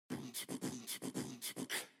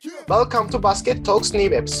Welcome to Basket Talks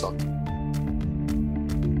new episode.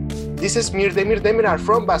 This is Mirdemir Demirer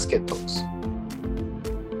from Basket Talks.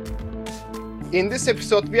 In this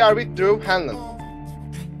episode, we are with Drew Hanlen.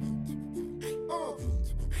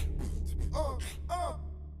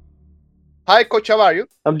 Hi, Coach. How are you?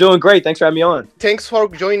 I'm doing great. Thanks for having me on. Thanks for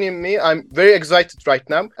joining me. I'm very excited right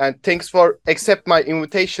now. And thanks for accept my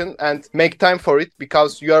invitation and make time for it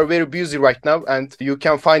because you are very busy right now and you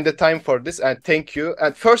can find the time for this. And thank you.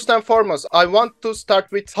 And first and foremost, I want to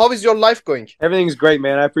start with how is your life going? Everything's great,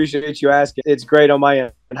 man. I appreciate you asking. It's great on my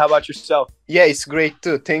end. And how about yourself? Yeah, it's great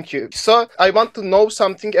too. Thank you. So I want to know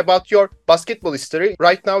something about your basketball history.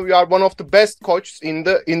 Right now, you are one of the best coaches in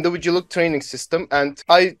the individual training system. And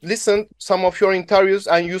I listened some of your interviews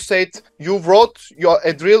and you said you wrote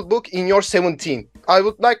a drill book in your 17. I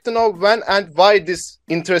would like to know when and why this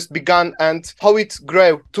interest began and how it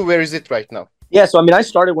grew to where is it right now? Yeah, so I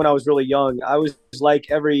started when I was really young. I was like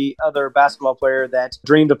every other basketball player that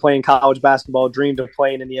dreamed of playing college basketball, dreamed of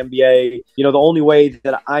playing in the NBA. You know, the only way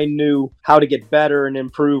that I knew how to get better and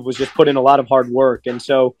improve was just put in a lot of hard work. And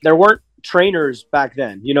so there weren't trainers back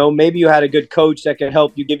then. You know, maybe you had a good coach that could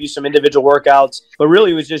help you, give you some individual workouts, but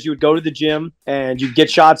really it was just you would go to the gym and you'd get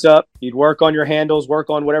shots up, you'd work on your handles,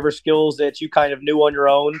 work on whatever skills that you kind of knew on your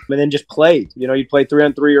own, and then just played. You know, you'd play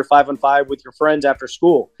 3-on-3 or 5-on-5 with your friends after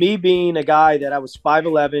school. Me being a guy that I was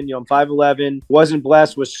 5'11", I'm 5'11", wasn't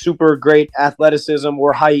blessed with super great athleticism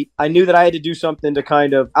or height. I knew that I had to do something to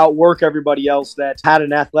kind of outwork everybody else that had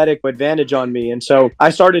an athletic advantage on me. And so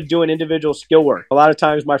I started doing individual skill work. A lot of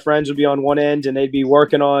times my friends would be on one end and they'd be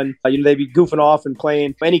working on, they'd be goofing off and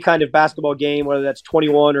playing any kind of basketball game, whether that's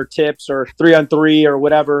 21 or tips or 3-on-3 or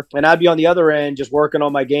whatever. And I'd be on the other end just working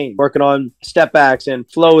on my game, working on step backs and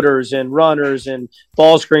floaters and runners and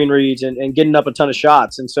ball screen reads and getting up a ton of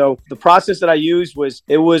shots. And so the process that I used was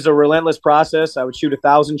a relentless process. I would shoot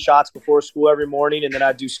 1,000 shots before school every morning and then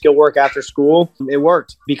I'd do skill work after school. It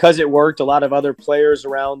worked. Because it worked, a lot of other players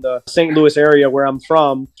around the St. Louis area where I'm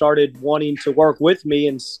from started wanting to work with me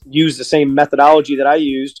and use the same methodology that I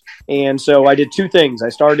used. And so I did two things. I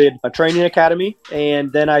started a training academy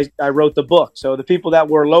and then I wrote the book. So the people that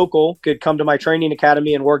were local could come to my training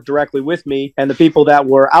academy and work directly with me. And the people that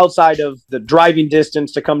were outside of the driving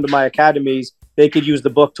distance to come to my academies, they could use the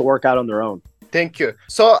book to work out on their own. Thank you.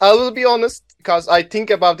 So I will be honest, because I think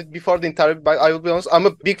about it before the interview, but I will be honest, I'm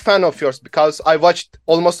a big fan of yours because I watched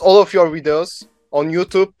almost all of your videos on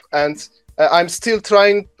YouTube and I'm still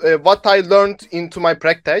trying what I learned into my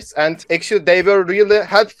practice, and actually they were really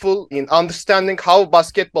helpful in understanding how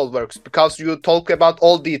basketball works because you talk about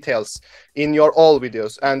all details in your all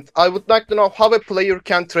videos. And I would like to know how a player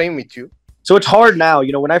can train with you. So it's hard now.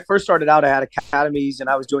 You know, when I first started out, I had academies and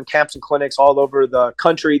I was doing camps and clinics all over the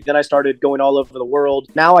country. Then I started going all over the world.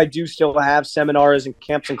 Now I do still have seminars and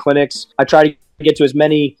camps and clinics. I try to get to as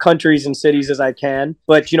many countries and cities as I can.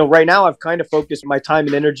 But, right now I've kind of focused my time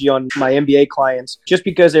and energy on my NBA clients just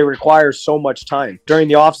because they require so much time. During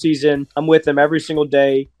the off season, I'm with them every single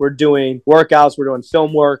day. We're doing workouts, we're doing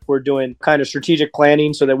film work, we're doing kind of strategic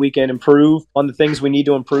planning so that we can improve on the things we need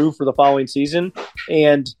to improve for the following season.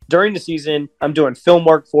 And during the season, I'm doing film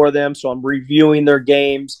work for them. So I'm reviewing their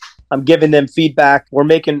games. I'm giving them feedback. We're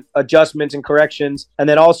making adjustments and corrections. And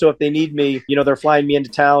then also if they need me, they're flying me into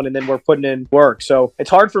town and then we're putting in work. So it's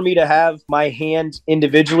hard for me to have my hand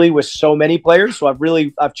individually with so many players. So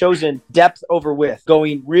I've chosen depth over width,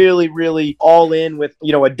 going really, really all in with,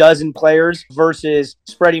 a dozen players versus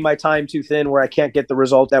spreading my time too thin where I can't get the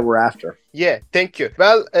result that we're after. Yeah, thank you.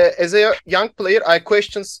 Well, as a young player, I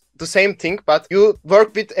question the same thing, but you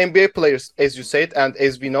work with NBA players, as you said, and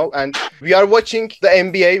as we know, and we are watching the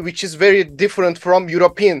NBA, which is very different from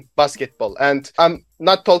European basketball. And I'm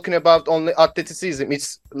not talking about only athleticism.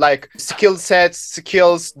 It's like skill sets,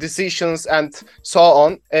 skills, decisions, and so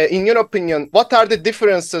on. In your opinion, what are the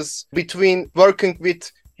differences between working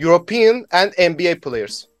with European and NBA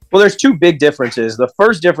players? Well, there's two big differences. The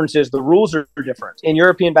first difference is the rules are different. In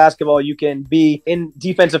European basketball, you can be in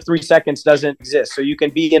defensive 3 seconds doesn't exist. So you can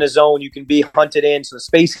be in a zone, you can be hunted in. So the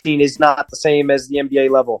spacing is not the same as the NBA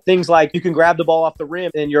level. Things like you can grab the ball off the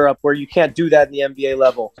rim in Europe where you can't do that in the NBA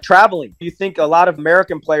level. Traveling. You think a lot of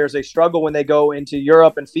American players, they struggle when they go into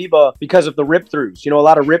Europe and FIBA because of the rip throughs. A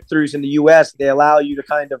lot of rip throughs in the US, they allow you to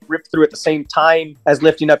kind of rip through at the same time as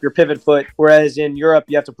lifting up your pivot foot. Whereas in Europe,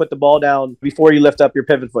 you have to put the ball down before you lift up your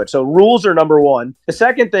pivot foot. input. So rules are number one. The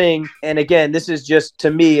second thing, and again, this is just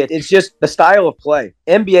to me, it's just the style of play.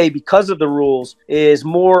 NBA, because of the rules, is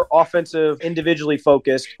more offensive, individually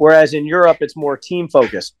focused, whereas in Europe, it's more team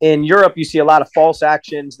focused. In Europe, you see a lot of false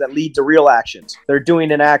actions that lead to real actions. They're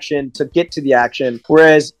doing an action to get to the action,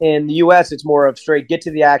 whereas in the US, it's more of straight get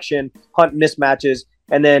to the action, hunt mismatches,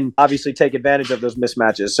 and then obviously take advantage of those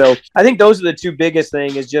mismatches. So I think those are the two biggest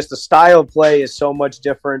things, is just the style of play is so much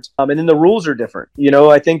different. And then the rules are different.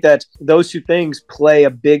 I think that those two things play a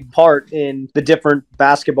big part in the different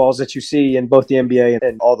basketballs that you see in both the NBA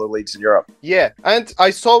and all the leagues in Europe. Yeah, and I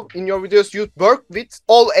saw in your videos you work with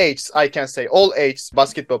all ages, I can say, all ages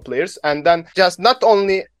basketball players, and then just not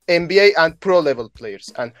only NBA and pro level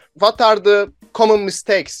players. And what are the common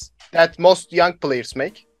mistakes that most young players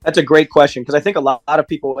make? That's a great question, because I think a lot of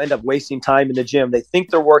people end up wasting time in the gym. They think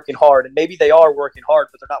they're working hard, and maybe they are working hard,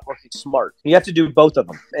 but they're not working smart. You have to do both of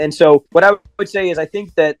them. And so what I would say is I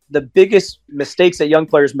think that the biggest mistakes that young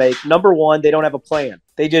players make, number one, they don't have a plan.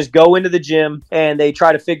 They just go into the gym and they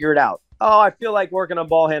try to figure it out. Oh, I feel like working on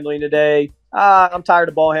ball handling today. I'm tired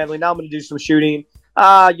of ball handling. Now I'm going to do some shooting.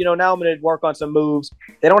 Now I'm going to work on some moves.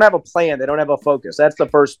 They don't have a plan. They don't have a focus. That's the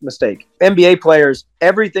first mistake. NBA players,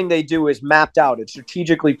 everything they do is mapped out. It's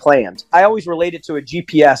strategically planned. I always relate it to a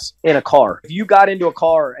GPS in a car. If you got into a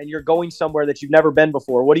car and you're going somewhere that you've never been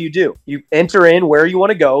before, what do? You enter in where you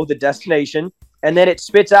want to go, the destination, and then it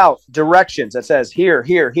spits out directions that says here,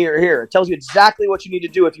 here, here, here. It tells you exactly what you need to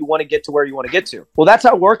do if you want to get to where you want to get to. Well, that's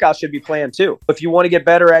how workouts should be planned too. If you want to get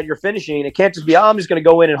better at your finishing, it can't just be, I'm just going to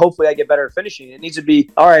go in and hopefully I get better at finishing. It needs to be,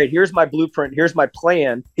 all right, here's my blueprint. Here's my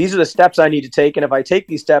plan. These are the steps I need to take. And if I take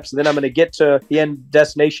these steps, then I'm going to get to the end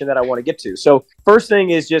destination that I want to get to. So first thing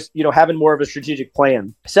is just, having more of a strategic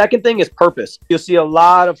plan. Second thing is purpose. You'll see a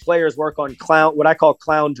lot of players work on what I call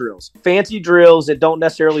clown drills, fancy drills that don't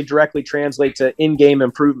necessarily directly translate to in-game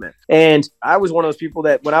improvement. And I was one of those people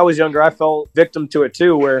that when I was younger, I fell victim to it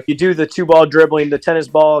too, where you do the 2-ball dribbling, the tennis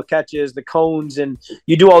ball catches, the cones, and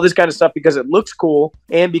you do all this kind of stuff because it looks cool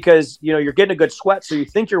and because, you're getting a good sweat. So you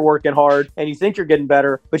think you're working hard and you think you're getting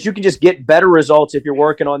better, but you can just get better results if you're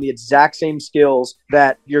working on the exact same skills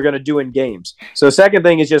that you're going to do in games. So the second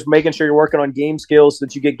thing is just making sure you're working on game skills so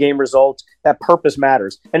that you get game results. That purpose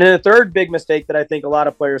matters. And then the third big mistake that I think a lot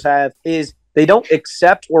of players have is they don't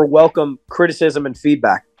accept or welcome criticism and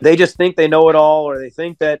feedback. They just think they know it all, or they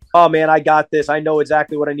think that, oh man, I got this. I know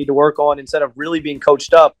exactly what I need to work on, instead of really being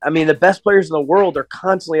coached up. I mean, the best players in the world are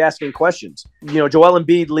constantly asking questions. Joel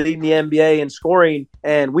Embiid leading the NBA in scoring,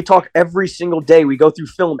 and we talk every single day. We go through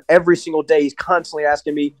film every single day. He's constantly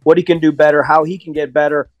asking me what he can do better, how he can get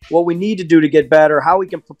better, what we need to do to get better, how we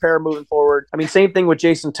can prepare moving forward. I mean, same thing with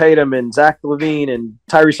Jason Tatum and Zach LaVine and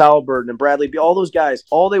Tyrese Halliburton and Bradley Beal. All those guys,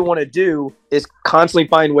 all they want to do is constantly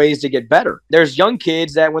find ways to get better. There's young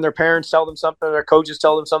kids that when their parents tell them something, their coaches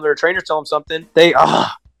tell them something, their trainers tell them something,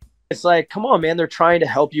 it's like, come on, man, they're trying to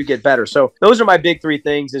help you get better. So those are my big three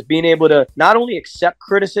things, is being able to not only accept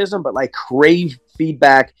criticism, but crave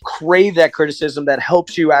feedback, crave that criticism that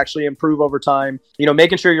helps you actually improve over time,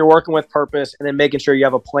 making sure you're working with purpose, and then making sure you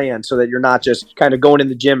have a plan so that you're not just kind of going in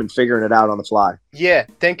the gym and figuring it out on the fly. Yeah,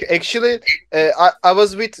 thank you. Actually, I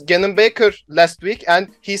was with Gannon Baker last week, and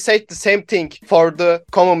he said the same thing for the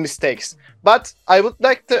common mistakes. But I would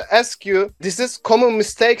like to ask you, this is common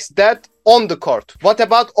mistakes that on the court. What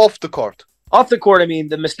about off the court? Off the court, I mean,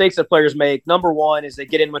 the mistakes that players make, number one is they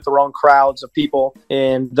get in with the wrong crowds of people,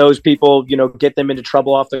 and those people, get them into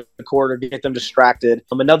trouble off the court or get them distracted.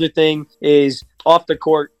 Another thing is off the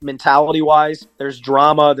court mentality-wise, there's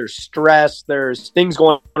drama, there's stress, there's things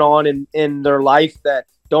going on in their life that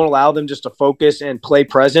don't allow them just to focus and play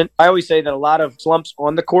present. I always say that a lot of slumps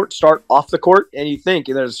on the court start off the court, and you think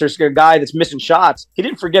there's just a guy that's missing shots. He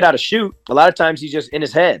didn't forget how to shoot. A lot of times he's just in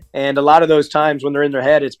his head. And a lot of those times when they're in their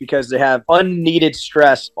head, it's because they have unneeded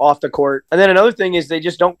stress off the court. And then another thing is they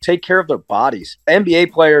just don't take care of their bodies.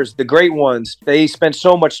 NBA players, the great ones, they spend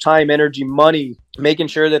so much time, energy, money making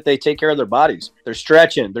sure that they take care of their bodies. They're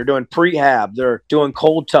stretching, they're doing prehab, they're doing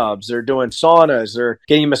cold tubs, they're doing saunas, they're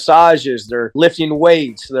getting massages, they're lifting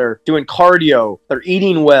weights, they're doing cardio, they're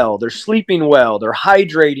eating well, they're sleeping well, they're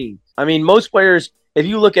hydrating. I mean, most players, if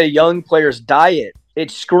you look at a young player's diet,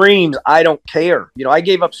 it screams, I don't care. I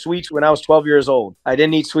gave up sweets when I was 12 years old. I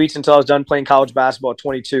didn't eat sweets until I was done playing college basketball at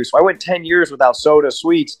 22. So I went 10 years without soda,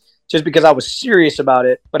 sweets, just because I was serious about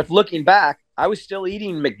it. But if looking back, I was still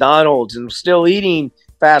eating McDonald's and still eating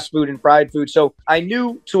fast food and fried food. So I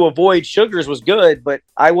knew to avoid sugars was good, but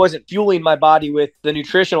I wasn't fueling my body with the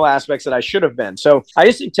nutritional aspects that I should have been. So I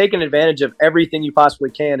just think taking advantage of everything you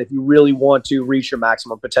possibly can if you really want to reach your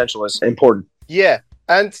maximum potential is important. Yeah,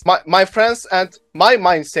 And my friends and my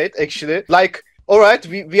mindset actually, like, all right,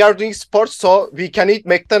 we are doing sports, so we can eat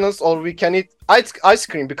McDonald's or we can eat ice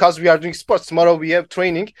cream because we are doing sports. Tomorrow we have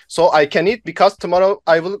training, so I can eat because tomorrow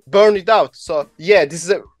I will burn it out. So yeah, this is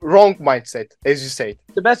a wrong mindset, as you said.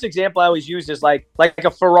 The best example I always use is like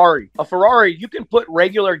a Ferrari. A Ferrari, you can put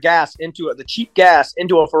regular gas into it, the cheap gas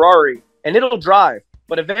into a Ferrari, and it'll drive.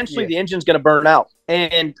 But eventually the engine's going to burn out.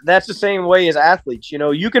 And that's the same way as athletes. You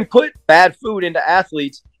know, you can put bad food into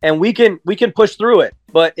athletes and we can push through it.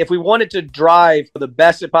 But if we want it to drive the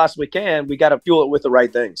best it possibly can, we got to fuel it with the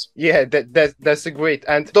right things. Yeah, that's a great.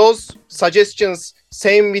 And those suggestions,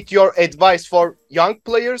 same with your advice for young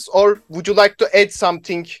players, or would you like to add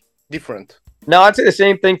something different? No, I'd say the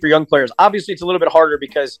same thing for young players. Obviously, it's a little bit harder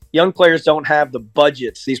because young players don't have the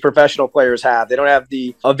budgets these professional players have. They don't have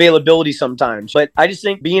the availability sometimes. But I just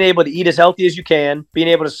think being able to eat as healthy as you can, being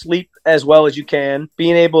able to sleep as well as you can,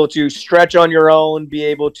 being able to stretch on your own, be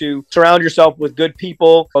able to surround yourself with good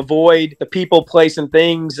people, avoid the people, place, and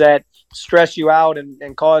things that stress you out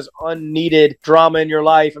and cause unneeded drama in your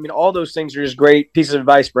life. I mean, all those things are just great pieces of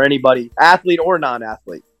advice for anybody, athlete or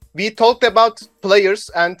non-athlete. We talked about players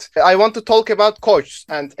and I want to talk about coaches.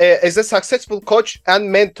 And as a successful coach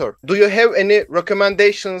and mentor, do you have any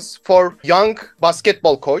recommendations for young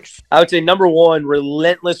basketball coaches? I would say number one,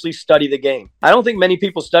 relentlessly study the game. I don't think many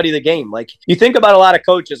people study the game. Like you think about a lot of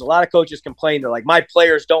coaches complain. They're like, my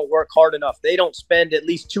players don't work hard enough. They don't spend at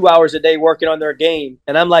least 2 hours a day working on their game.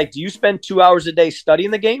 And I'm like, do you spend 2 hours a day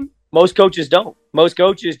studying the game? Most coaches don't. Most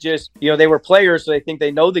coaches just, they were players, so they think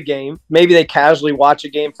they know the game. Maybe they casually watch a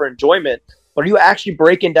game for enjoyment. But are you actually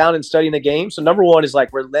breaking down and studying the game? So number one is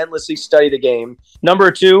like relentlessly study the game. Number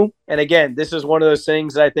two, and again, this is one of those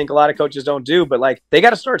things that I think a lot of coaches don't do, but like they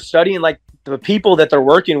got to start studying like the people that they're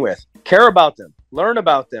working with. Care about them. Learn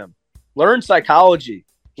about them. Learn psychology.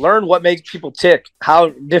 Learn what makes people tick, how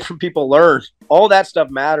different people learn. All that stuff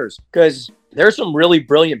matters because there's some really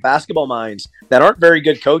brilliant basketball minds that aren't very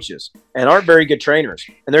good coaches and aren't very good trainers.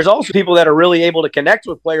 And there's also people that are really able to connect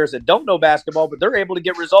with players that don't know basketball, but they're able to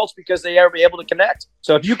get results because they are able to connect.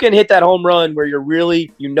 So if you can hit that home run where you're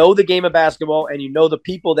really, the game of basketball and the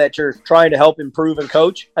people that you're trying to help improve and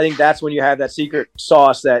coach, I think that's when you have that secret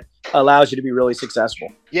sauce that allows you to be really successful.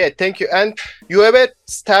 Yeah, thank you. And you have a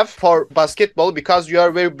staff for basketball because you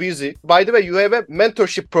are very busy. By the way, you have a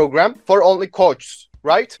mentorship program for only coaches,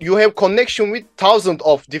 right? You have connection with thousands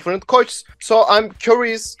of different coaches. So I'm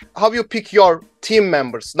curious how you pick your team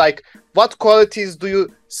members. Like what qualities do you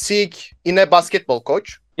seek in a basketball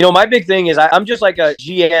coach? My big thing is I'm just like a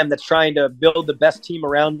GM that's trying to build the best team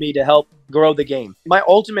around me to help grow the game. My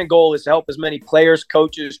ultimate goal is to help as many players,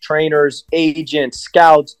 coaches, trainers, agents,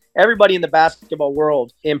 scouts, everybody in the basketball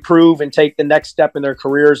world improve and take the next step in their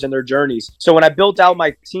careers and their journeys. So when I built out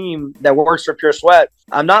my team that works for Pure Sweat,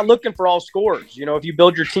 I'm not looking for all scorers. If you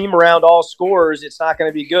build your team around all scorers, it's not going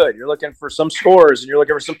to be good. You're looking for some scorers and you're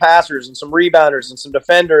looking for some passers and some rebounders and some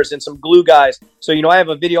defenders and some glue guys. So, I have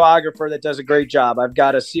a videographer that does a great job. I've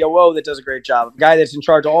got a COO that does a great job. A guy that's in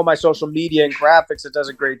charge of all my social media and graphics that does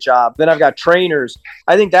a great job. Then I've got trainers.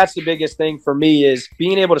 I think that's the biggest thing for me is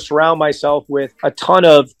being able to surround myself with a ton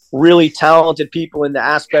of really talented people in the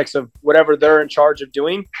aspects of whatever they're in charge of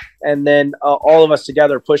doing. And then all of us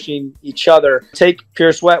together pushing each other, take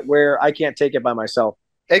Pure Sweat where I can't take it by myself.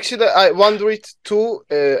 Actually, I wondered too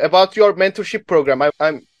about your mentorship program.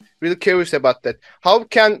 I'm really curious about that. How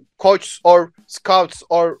can coaches or scouts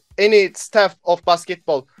or any staff of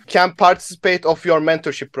basketball can participate of your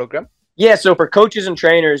mentorship program? Yeah, so for coaches and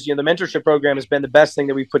trainers, the mentorship program has been the best thing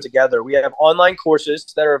that we've put together. We have online courses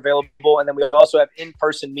that are available, and then we also have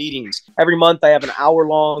in-person meetings. Every month, I have an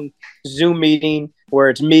hour-long Zoom meeting where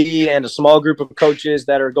it's me and a small group of coaches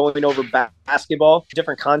that are going over basketball,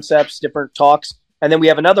 different concepts, different talks. And then we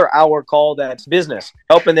have another hour call that's business,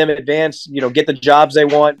 helping them advance, get the jobs they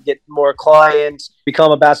want, get more clients,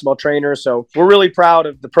 become a basketball trainer. So we're really proud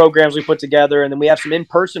of the programs we put together. And then we have some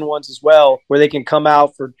in-person ones as well, where they can come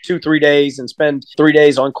out for 2-3 days and spend 3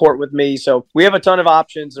 days on court with me. So we have a ton of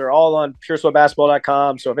options. They're all on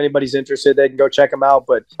puresweatbasketball.com. So if anybody's interested, they can go check them out.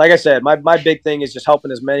 But like I said, my big thing is just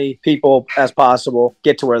helping as many people as possible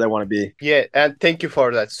get to where they want to be. Yeah, and thank you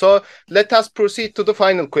for that. So let us proceed to the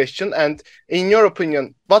final question. And in your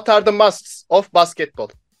opinion, what are the musts of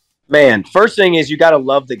basketball? Man, first thing is you got to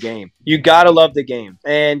love the game. You got to love the game.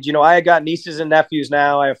 And, I got nieces and nephews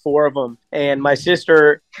now. I have 4 of them. And my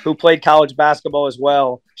sister, who played college basketball as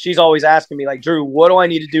well, she's always asking me, like, Drew, what do I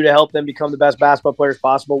need to do to help them become the best basketball players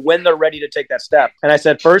possible when they're ready to take that step? And I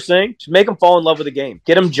said, first thing, just make them fall in love with the game.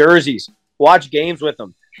 Get them jerseys. Watch games with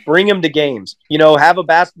them. Bring them to games. Have a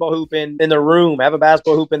basketball hoop in the room, have a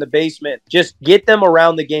basketball hoop in the basement. Just get them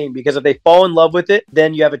around the game, because if they fall in love with it,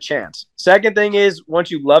 then you have a chance. Second thing is,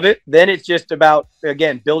 once you love it, then it's just about,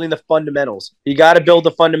 again, building the fundamentals. You got to build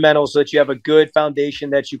the fundamentals so that you have a good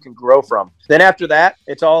foundation that you can grow from. Then after that,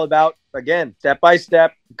 it's all about, again, step by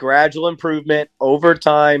step, gradual improvement over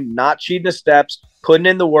time, not cheating the steps, putting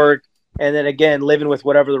in the work, and then again, living with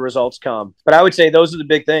whatever the results come. But I would say those are the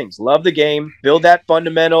big things. Love the game, build that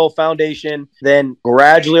fundamental foundation, then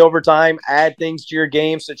gradually over time, add things to your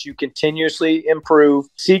game so that you continuously improve,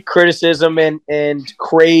 seek criticism and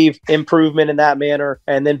crave improvement in that manner,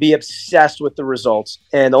 and then be obsessed with the results.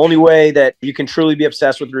 And the only way that you can truly be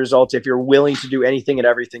obsessed with the results if you're willing to do anything and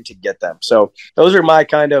everything to get them. So those are my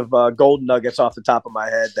kind of golden nuggets off the top of my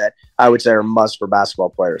head that I would say are must for basketball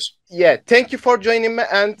players. Yeah, thank you for joining me,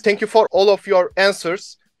 and thank you for all of your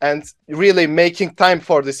answers and really making time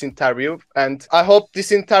for this interview. And I hope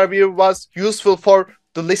this interview was useful for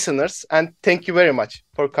the listeners, and thank you very much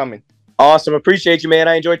for coming. Awesome. Appreciate you, man.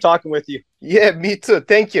 I enjoyed talking with you. Yeah, me too.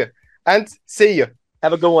 Thank you. And see you.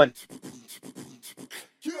 Have a good one.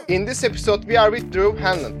 In this episode, we are with Drew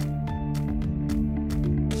Hanlen.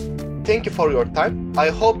 Thank you for your time. I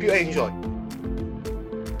hope you enjoy.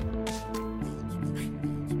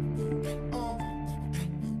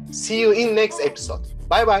 See you in next episode.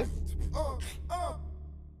 Bye bye.